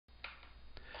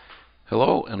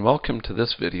Hello and welcome to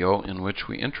this video in which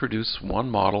we introduce one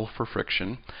model for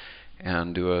friction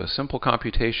and do a simple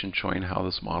computation showing how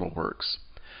this model works.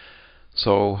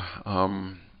 So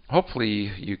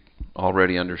hopefully you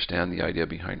already understand the idea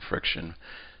behind friction.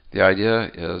 The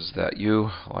idea is that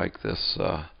you, like this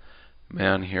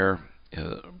man here,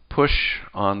 push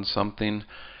on something,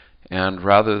 and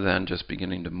rather than just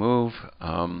beginning to move,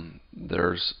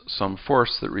 there's some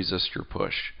force that resists your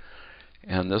push,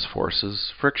 and this force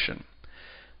is friction.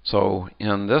 So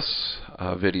in this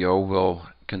video we'll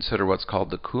consider what's called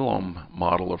the Coulomb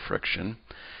model of friction,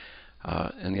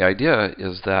 and the idea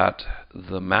is that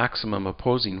the maximum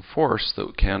opposing force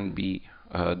that can be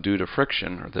due to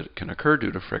friction, or that can occur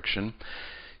due to friction,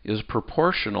 is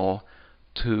proportional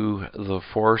to the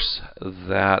force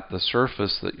that the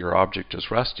surface that your object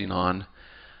is resting on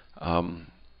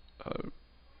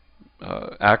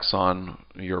acts on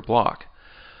your block.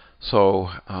 So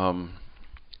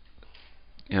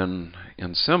in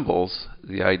symbols,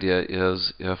 the idea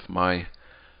is if I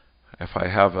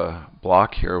have a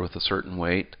block here with a certain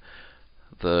weight,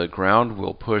 the ground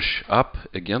will push up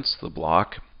against the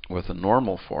block with a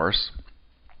normal force,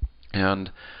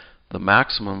 and the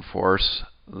maximum force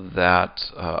that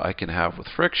I can have with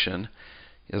friction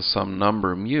is some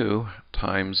number mu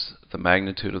times the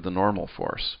magnitude of the normal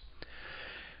force.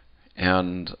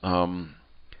 And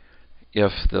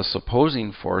if this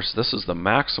opposing force, this is the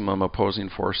maximum opposing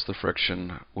force the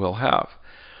friction will have.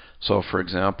 So for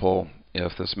example,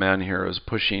 if this man here is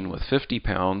pushing with 50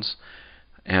 pounds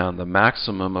and the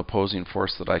maximum opposing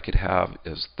force that I could have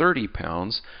is 30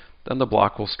 pounds, then the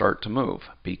block will start to move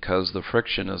because the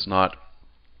friction is not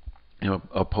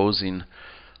opposing,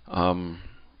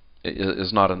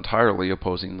 is not entirely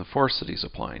opposing the force that he's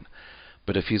applying.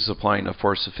 But if he's applying a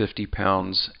force of 50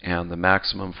 pounds and the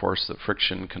maximum force that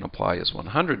friction can apply is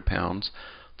 100 pounds,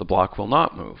 the block will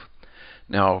not move.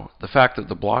 Now, the fact that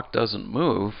the block doesn't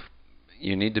move,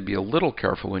 you need to be a little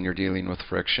careful when you're dealing with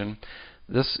friction.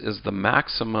 This is the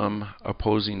maximum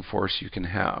opposing force you can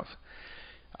have.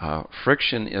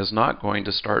 Friction is not going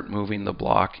to start moving the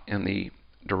block in the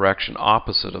direction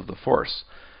opposite of the force.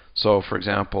 So, for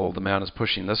example, the man is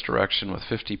pushing this direction with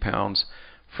 50 pounds.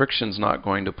 Friction's not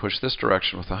going to push this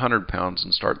direction with 100 pounds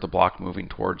and start the block moving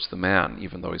towards the man,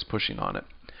 even though he's pushing on it.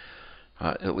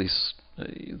 At least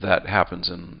that happens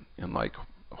in like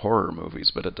horror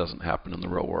movies, but it doesn't happen in the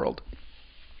real world.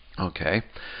 Okay,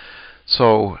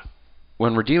 so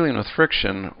when we're dealing with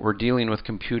friction, we're dealing with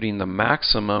computing the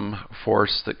maximum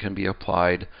force that can be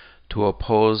applied to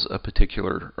oppose a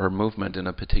particular or movement in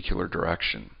a particular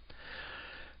direction.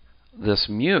 This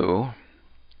mu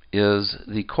is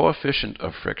the coefficient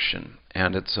of friction,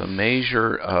 and it's a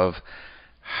measure of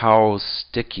how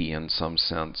sticky, in some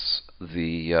sense,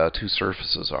 the two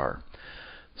surfaces are.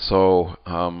 So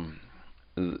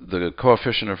the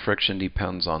coefficient of friction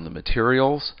depends on the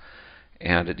materials,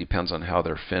 and it depends on how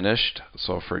they're finished.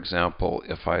 So for example,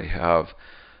 if I have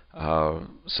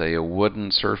say a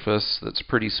wooden surface that's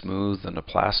pretty smooth and a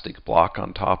plastic block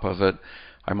on top of it,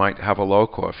 I might have a low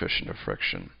coefficient of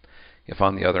friction. If,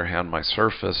 on the other hand, my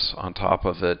surface on top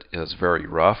of it is very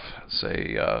rough,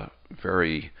 say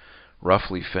very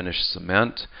roughly finished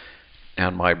cement,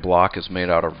 and my block is made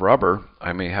out of rubber,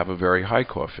 I may have a very high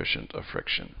coefficient of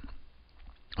friction.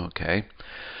 Okay.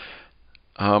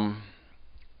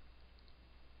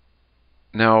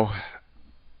 Now,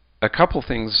 a couple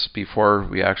things before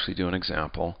we actually do an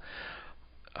example.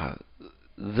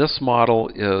 This model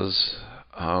is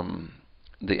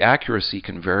the accuracy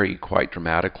can vary quite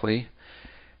dramatically,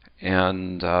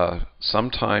 and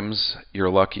sometimes you're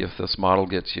lucky if this model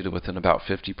gets you to within about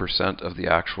 50% of the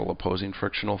actual opposing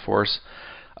frictional force.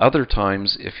 Other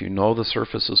times, if you know the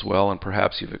surfaces well and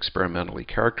perhaps you've experimentally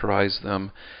characterized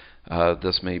them,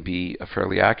 this may be a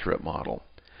fairly accurate model.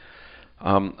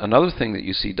 Another thing that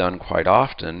you see done quite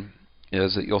often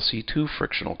is that you'll see two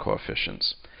frictional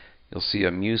coefficients. You'll see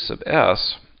a mu sub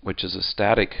s, which is a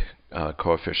static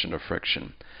coefficient of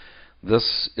friction.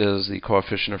 This is the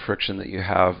coefficient of friction that you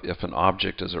have if an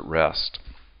object is at rest.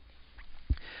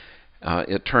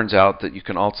 It turns out that you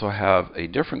can also have a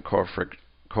different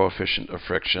coefficient of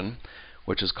friction,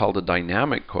 which is called a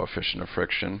dynamic coefficient of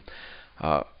friction.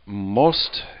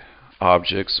 Most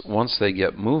objects, once they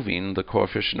get moving, the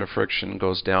coefficient of friction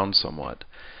goes down somewhat.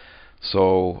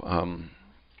 So,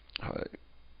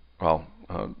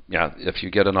 if you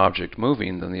get an object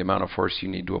moving, then the amount of force you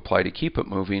need to apply to keep it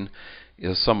moving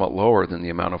is somewhat lower than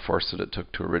the amount of force that it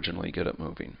took to originally get it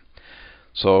moving.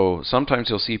 So sometimes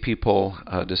you'll see people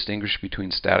distinguish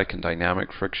between static and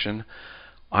dynamic friction.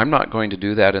 I'm not going to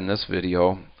do that in this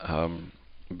video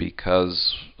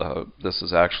because this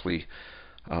is actually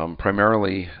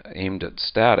primarily aimed at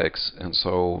statics, and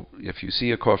so if you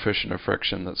see a coefficient of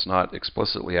friction that's not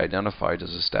explicitly identified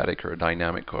as a static or a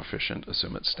dynamic coefficient,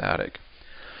 assume it's static.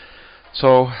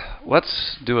 So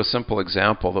let's do a simple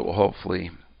example that will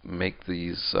hopefully make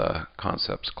these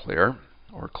concepts clear,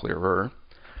 or clearer.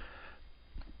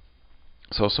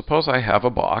 So suppose I have a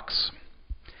box,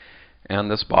 and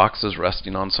this box is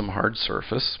resting on some hard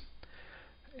surface,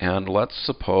 and let's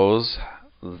suppose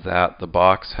that the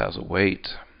box has a weight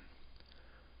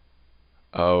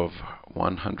of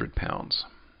 100 pounds.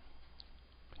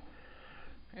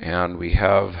 And we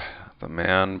have the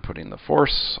man putting the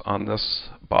force on this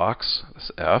box,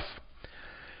 this F.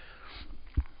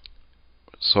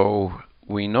 So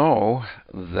we know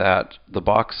that the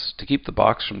box, to keep the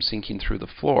box from sinking through the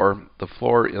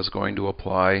floor is going to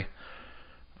apply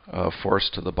a force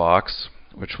to the box,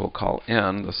 which we'll call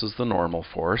N. This is the normal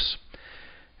force.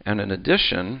 And in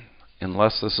addition,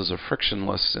 unless this is a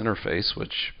frictionless interface,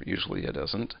 which usually it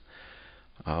isn't,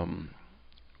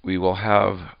 we will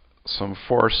have some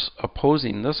force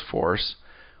opposing this force,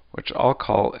 which I'll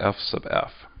call F sub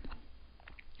F.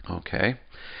 Okay,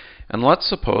 and let's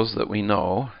suppose that we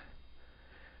know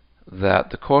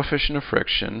that the coefficient of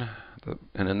friction,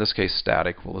 and in this case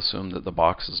static, we'll assume that the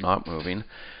box is not moving,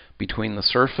 between the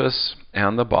surface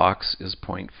and the box is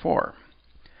 0.4.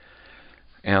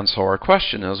 And so our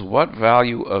question is, what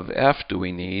value of F do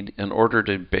we need in order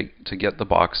to get the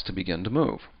box to begin to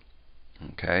move?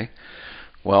 Okay,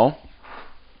 well,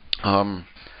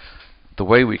 the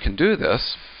way we can do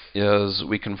this is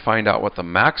we can find out what the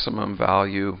maximum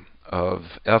value of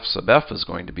F sub F is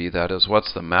going to be. That is,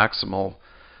 what's the maximum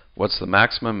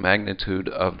magnitude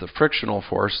of the frictional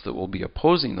force that will be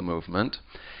opposing the movement.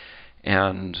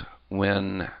 And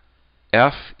when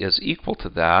F is equal to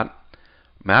that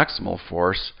maximal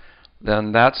force,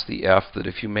 then that's the F that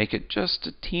if you make it just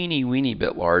a teeny weeny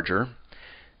bit larger,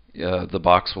 the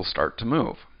box will start to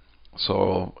move.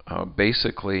 So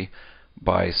basically,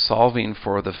 by solving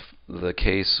for the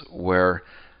case where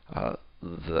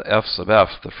the F sub F,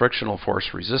 the frictional force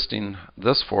resisting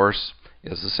this force,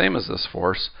 is the same as this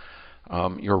force,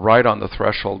 you're right on the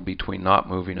threshold between not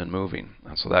moving and moving.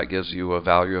 And so that gives you a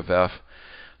value of F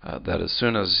that as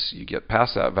soon as you get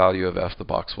past that value of F, the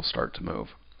box will start to move.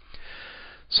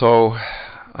 So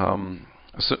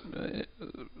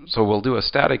we'll do a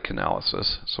static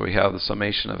analysis. So we have the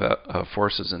summation of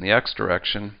forces in the x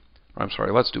direction. I'm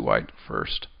sorry, let's do y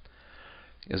first,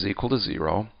 is equal to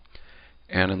 0.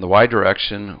 And in the y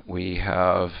direction, we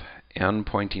have N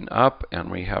pointing up,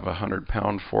 and we have a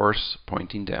 100-pound force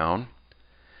pointing down,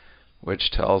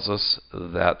 which tells us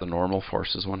that the normal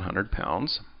force is 100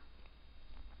 pounds.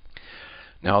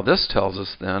 Now this tells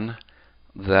us then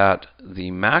that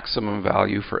the maximum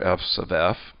value for F sub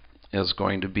F is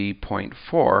going to be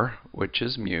 0.4, which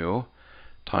is mu,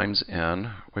 times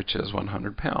N, which is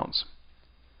 100 pounds.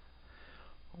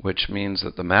 Which means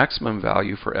that the maximum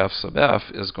value for F sub F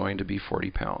is going to be 40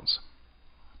 pounds.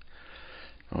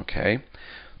 Okay,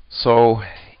 so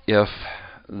if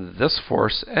this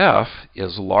force F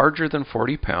is larger than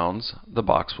 40 pounds, the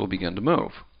box will begin to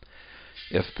move.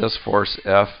 If this force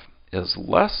F is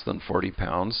less than 40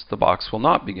 pounds, the box will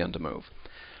not begin to move.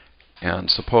 And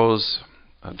suppose,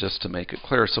 just to make it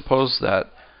clear, suppose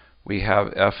that we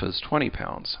have F as 20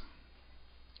 pounds.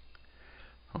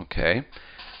 Okay,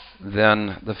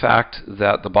 then the fact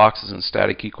that the box is in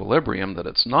static equilibrium, that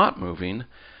it's not moving,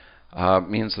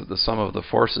 means that the sum of the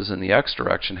forces in the x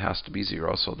direction has to be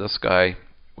 0. So this guy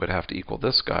would have to equal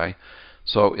this guy.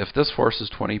 So if this force is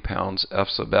 20 pounds, F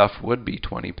sub F would be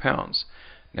 20 pounds.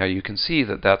 Now you can see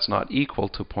that that's not equal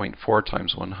to 0.4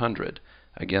 times 100.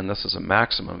 Again, this is a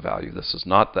maximum value. This is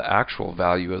not the actual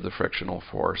value of the frictional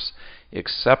force,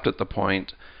 except at the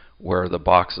point where the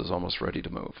box is almost ready to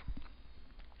move.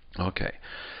 Okay,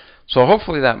 so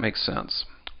hopefully that makes sense.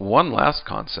 One last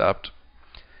concept.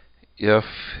 If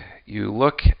you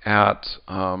look at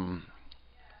the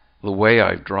way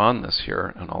I've drawn this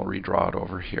here, and I'll redraw it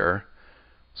over here.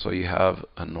 So you have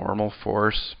a normal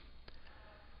force,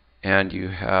 and you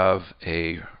have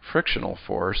a frictional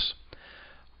force.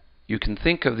 You can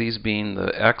think of these being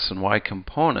the x and y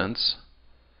components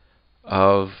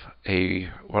of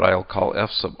what I'll call F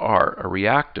sub r, a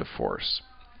reactive force,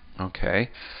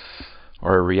 okay,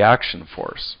 or a reaction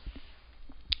force.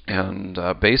 And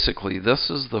basically, this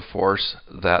is the force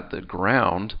that the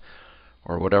ground,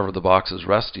 or whatever the box is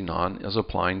resting on, is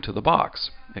applying to the box.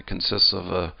 It consists of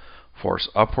a force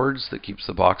upwards that keeps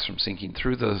the box from sinking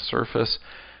through the surface,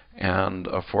 and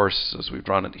a force, as we've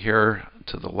drawn it here,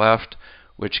 to the left,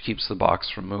 which keeps the box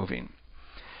from moving.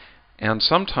 And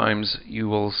sometimes you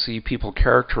will see people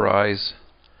characterize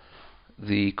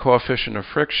the coefficient of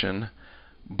friction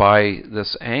by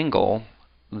this angle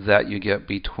that you get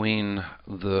between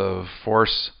the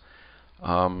force,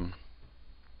 oh,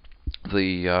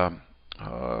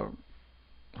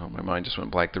 my mind just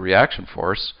went blank, the reaction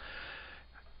force,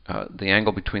 the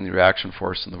angle between the reaction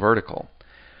force and the vertical.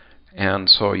 And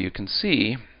so you can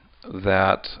see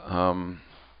that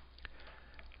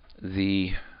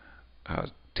the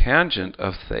tangent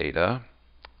of theta,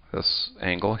 this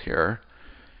angle here,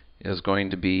 is going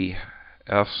to be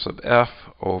f sub f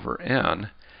over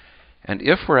n. And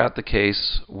if we're at the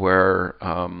case where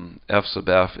f sub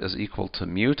f is equal to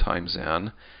mu times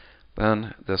n,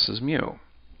 then this is mu.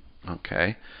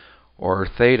 Okay? Or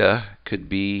theta could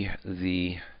be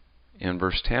the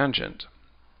inverse tangent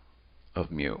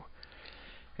of mu.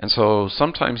 And so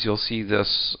sometimes you'll see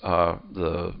this,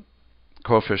 the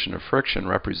coefficient of friction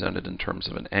represented in terms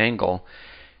of an angle.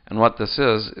 And what this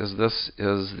is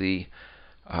the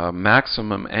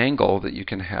maximum angle that you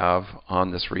can have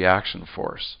on this reaction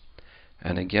force.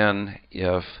 And again,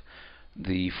 if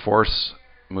the force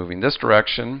moving this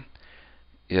direction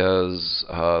is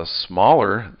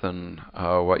smaller than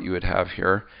what you would have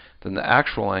here, then the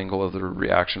actual angle of the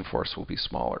reaction force will be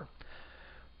smaller.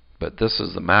 But this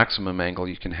is the maximum angle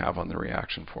you can have on the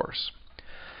reaction force.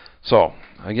 So,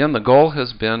 again, the goal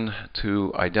has been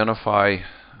to identify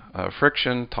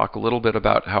friction, talk a little bit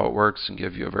about how it works, and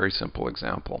give you a very simple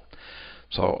example.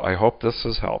 So I hope this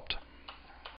has helped.